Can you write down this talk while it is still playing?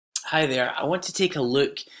Hi there, I want to take a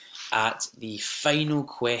look at the final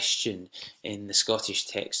question in the Scottish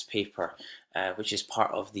text paper, which is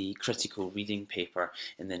part of the critical reading paper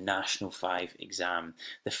in the National 5 exam.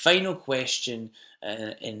 The final question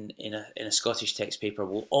in a Scottish text paper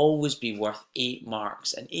will always be worth 8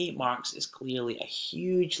 marks, and 8 marks is clearly a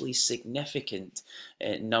hugely significant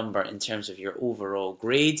number in terms of your overall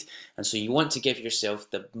grade, and so you want to give yourself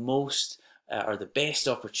the most or the best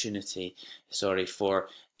opportunity, for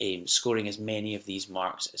scoring as many of these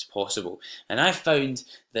marks as possible. And I found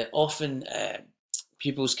that often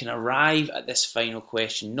pupils can arrive at this final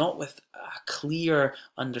question not with a clear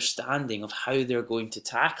understanding of how they're going to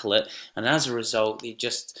tackle it, and as a result they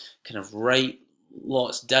just kind of write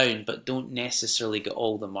lots down but don't necessarily get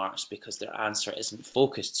all the marks because their answer isn't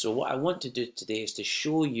focused. So what I want to do today is to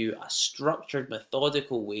show you a structured,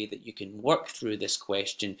 methodical way that you can work through this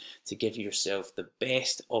question to give yourself the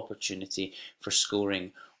best opportunity for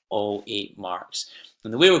scoring all 8 marks.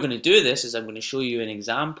 And the way we're going to do this is I'm going to show you an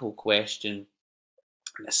example question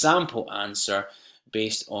and a sample answer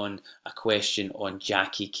based on a question on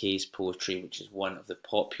Jackie Kay's poetry, which is one of the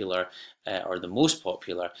popular or the most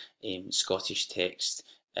popular Scottish text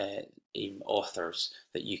authors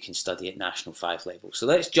that you can study at National 5 level. So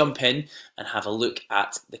let's jump in and have a look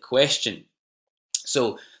at the question.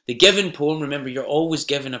 So the given poem, remember you're always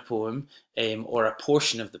given a poem or a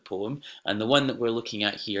portion of the poem, and the one that we're looking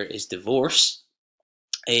at here is Divorce.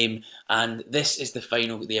 And this is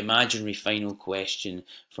the imaginary final question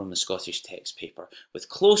from the Scottish text paper. With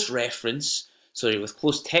close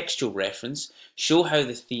textual reference, show how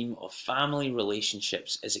the theme of family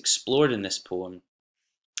relationships is explored in this poem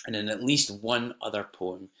and in at least one other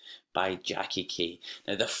poem by Jackie Kay.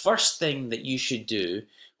 Now, the first thing that you should do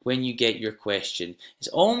when you get your question is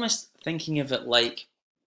almost thinking of it like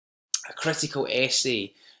a critical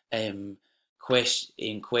essay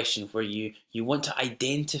question where you want to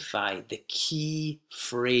identify the key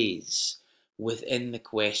phrase within the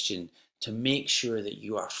question to make sure that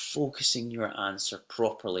you are focusing your answer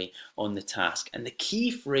properly on the task. And the key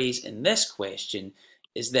phrase in this question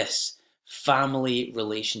is this: family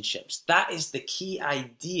relationships. That is the key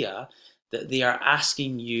idea that they are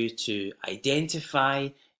asking you to identify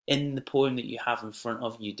in the poem that you have in front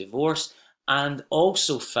of you, Divorce, and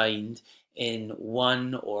also find in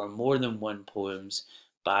one or more than one poems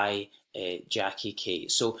by Jackie Kay.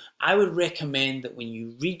 So I would recommend that when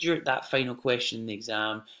you read that final question in the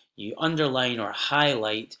exam, you underline or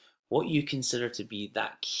highlight what you consider to be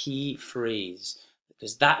that key phrase,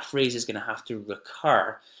 because that phrase is going to have to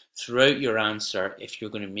recur throughout your answer if you're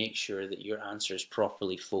going to make sure that your answer is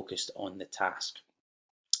properly focused on the task.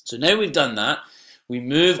 So now we've done that, we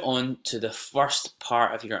move on to the first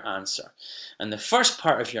part of your answer. And the first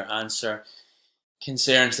part of your answer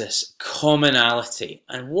concerns this commonality.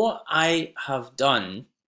 And what I have done,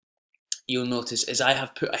 you'll notice, is I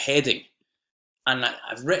have put a heading and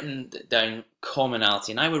I've written down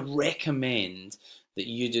commonality. And I would recommend that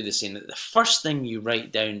you do the same, that the first thing you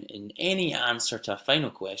write down in any answer to a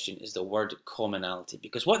final question is the word commonality,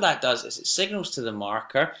 because what that does is it signals to the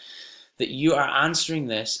marker that you are answering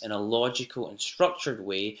this in a logical and structured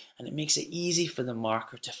way, and it makes it easy for the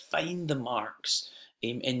marker to find the marks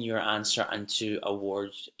in your answer and to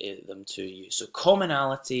award them to you. So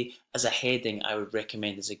commonality as a heading I would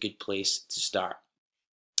recommend is a good place to start.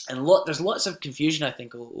 And there's lots of confusion, I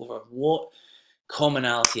think, over what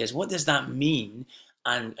commonality is. What does that mean?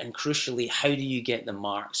 And crucially, how do you get the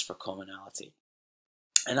marks for commonality?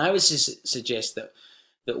 And I would suggest that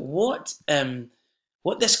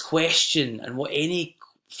what this question and what any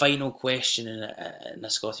final question in a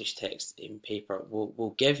Scottish text paper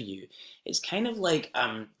will give you, it's kind of like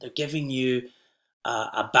they're giving you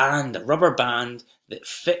a rubber band that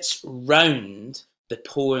fits round the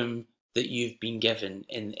poem that you've been given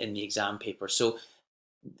in the exam paper. So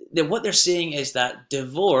what they're saying is that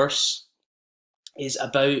Divorce is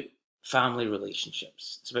about family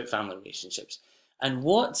relationships. It's about family relationships. And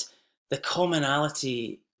what the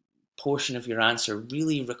commonality portion of your answer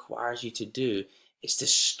really requires you to do is to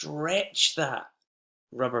stretch that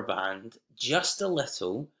rubber band just a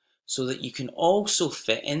little so that you can also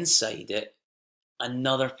fit inside it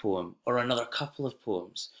another poem or another couple of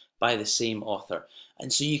poems by the same author.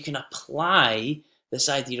 And so you can apply this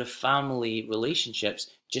idea of family relationships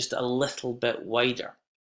just a little bit wider.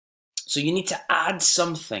 So you need to add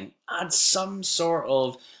some sort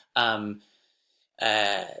of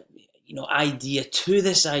idea to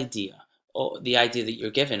this idea, or the idea that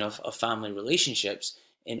you're given of family relationships,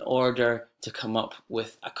 in order to come up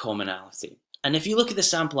with a commonality. And if you look at the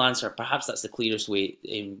sample answer, perhaps that's the clearest way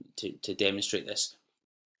to demonstrate this.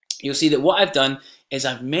 you'll see that what I've done is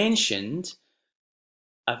I've mentioned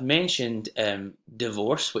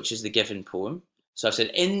divorce, which is the given poem. So I've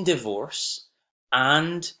said in divorce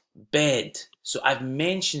and bed. So I've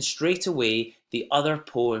mentioned straight away the other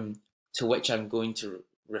poem to which I'm going to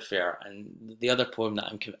refer, and the other poem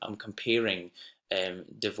that I'm comparing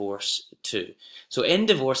divorce to. So in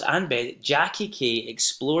divorce and bed, Jackie Kay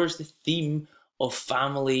explores the theme of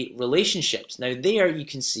family relationships. Now there you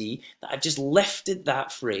can see that I've just lifted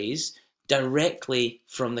that phrase directly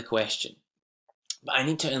from the question. But I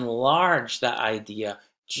need to enlarge that idea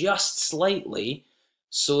just slightly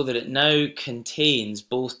so that it now contains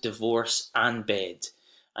both divorce and bed.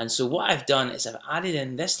 And so what I've done is I've added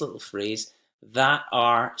in this little phrase, that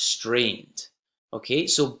are strained. Okay,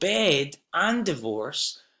 so bed and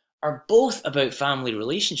divorce are both about family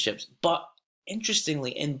relationships, but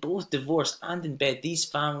interestingly, in both divorce and in bed, these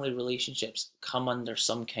family relationships come under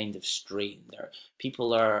some kind of strain.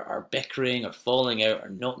 People are bickering or falling out or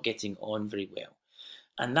not getting on very well.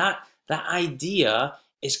 And that idea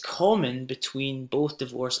is common between both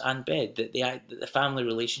divorce and bed, that the family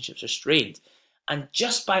relationships are strained. And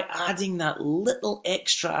just by adding that little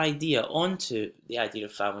extra idea onto the idea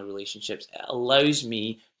of family relationships, it allows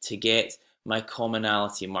me to get my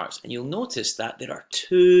commonality marks. And you'll notice that there are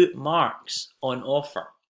 2 marks on offer.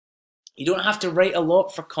 You don't have to write a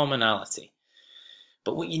lot for commonality.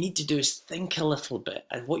 But what you need to do is think a little bit.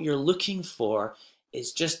 And what you're looking for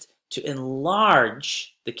is just to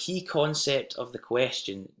enlarge the key concept of the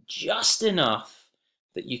question just enough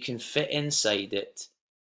that you can fit inside it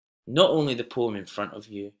not only the poem in front of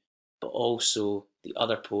you, but also the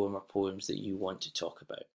other poem or poems that you want to talk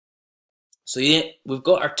about. So yeah, we've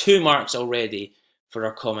got our 2 marks already for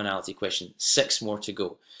our commonality question, 6 more to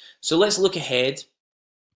go. So let's look ahead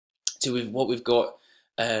to what we've got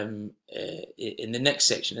in the next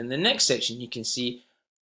section. In the next section, you can see,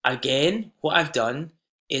 again, what I've done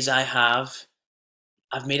is I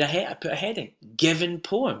put a heading, given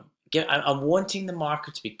poem. I'm wanting the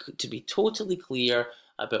marker to be totally clear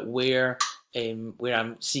about where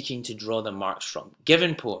I'm seeking to draw the marks from.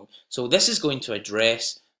 Given poem. So this is going to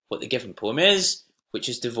address what the given poem is, which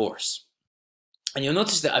is divorce. And you'll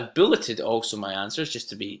notice that I've bulleted also my answers just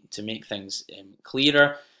to make things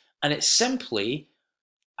clearer. And it's simply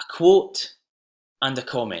a quote and a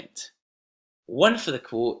comment. 1 for the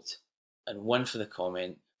quote and 1 for the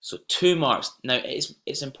comment. So 2 marks. Now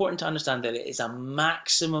it's important to understand that it is a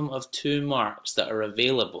maximum of 2 marks that are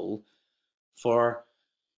available for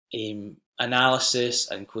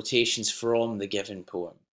analysis and quotations from the given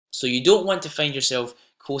poem. So you don't want to find yourself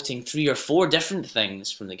quoting 3 or 4 different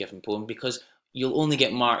things from the given poem, because you'll only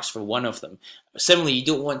get marks for 1 of them. Similarly, you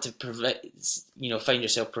don't want to find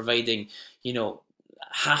yourself providing,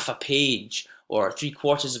 half a page or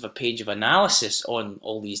 3/4 of a page of analysis on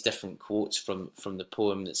all these different quotes from the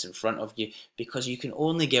poem that's in front of you, because you can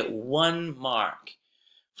only get 1 mark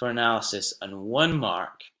for analysis and 1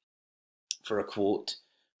 mark for a quote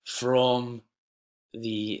from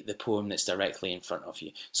the poem that's directly in front of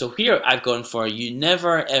you. So here I've gone for, you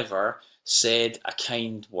never ever said a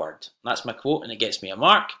kind word. That's my quote and it gets me a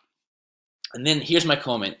mark. And then here's my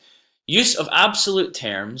comment. Use of absolute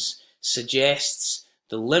terms suggests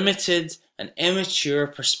the limited and immature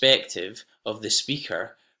perspective of the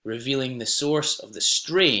speaker, revealing the source of the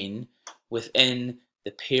strain within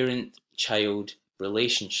the parent-child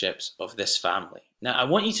relationships of this family. Now, I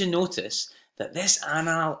want you to notice that this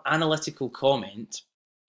analytical comment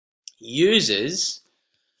uses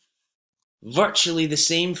virtually the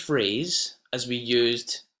same phrase as we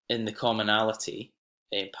used in the commonality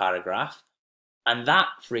paragraph, and that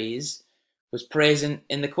phrase was present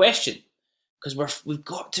in the question, because we've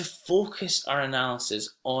got to focus our analysis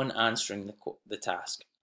on answering the task.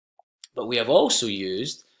 But we have also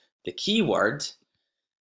used the keyword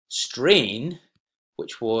strain,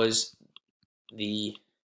 which was the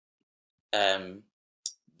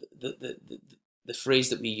phrase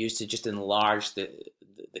that we used to just enlarge the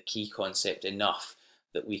key concept enough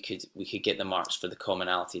that we could get the marks for the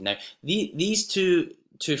commonality. Now, these two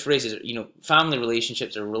phrases, family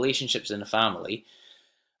relationships or relationships in a family,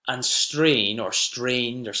 and strain or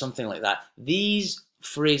strained or something like that, these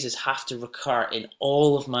phrases have to recur in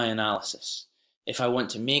all of my analysis if I want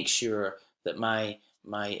to make sure that my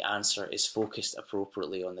answer is focused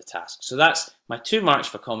appropriately on the task. So that's my 2 marks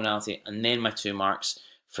for commonality, and then my 2 marks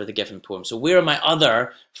for the given poem. So where are my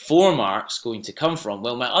other 4 marks going to come from?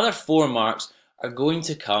 Well, my other 4 marks are going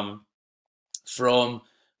to come from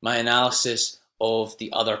my analysis of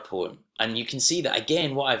the other poem. And you can see that,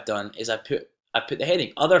 again, what I've done is I put the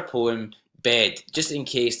heading, other poem, bed, just in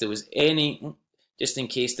case there was any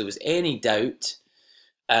doubt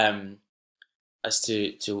as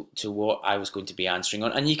to what I was going to be answering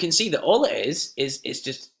on. And you can see that all it is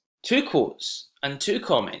just 2 quotes and 2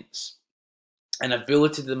 comments. And I've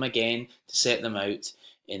bulleted them again to set them out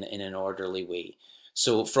in an orderly way.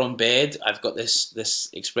 So from bed, I've got this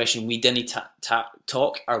expression, we didn't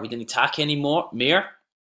talk, or we didn't tack anymore, mere.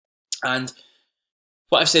 And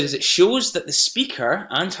what I've said is it shows that the speaker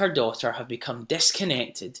and her daughter have become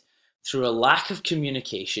disconnected through a lack of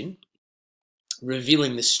communication,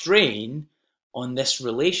 revealing the strain on this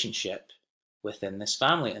relationship within this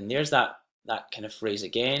family. And there's that kind of phrase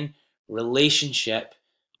again, relationship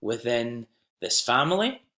within this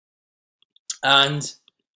family. And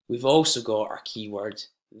we've also got our keyword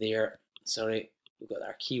there. Sorry, we've got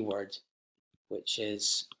our keyword, which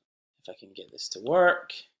is, if I can get this to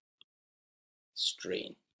work,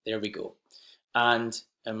 strain. There we go. And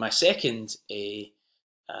in my second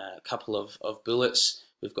couple of bullets,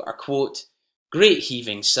 we've got our quote, great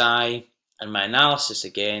heaving sigh, and my analysis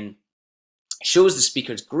again shows the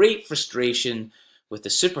speaker's great frustration with the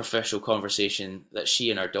superficial conversation that she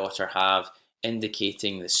and her daughter have,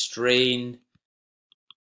 indicating the strain.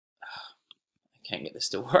 I can't get this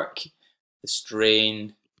to work. The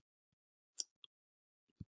strain.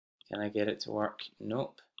 Can I get it to work?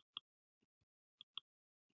 Nope.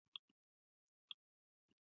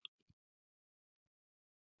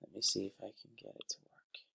 Let me see if I can get it to work.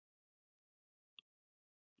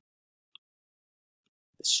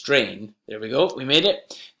 The strain, there we go, we made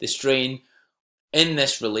it. The strain in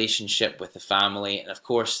this relationship with the family. And of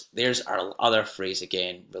course, there's our other phrase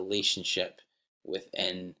again, relationship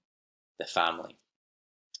within the family.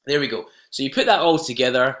 There we go. So you put that all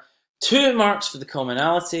together, 2 marks for the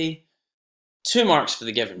commonality, 2 marks for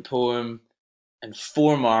the given poem, and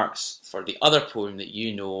 4 marks for the other poem that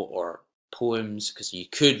you know, or poems, because you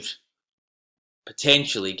could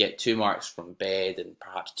potentially get 2 marks from bed and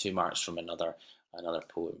perhaps 2 marks from another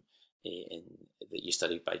poem that you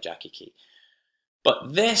studied by Jackie Kay.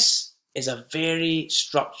 But this is a very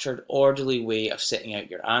structured, orderly way of setting out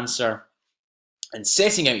your answer. And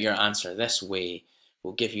setting out your answer this way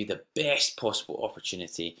will give you the best possible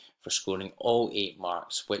opportunity for scoring all 8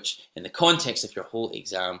 marks, which in the context of your whole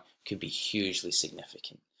exam could be hugely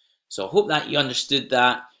significant. So I hope that you understood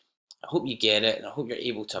that. I hope you get it, and I hope you're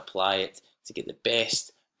able to apply it to get the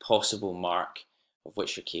best possible mark of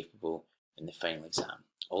which you're capable in the final exam.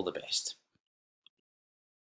 All the best.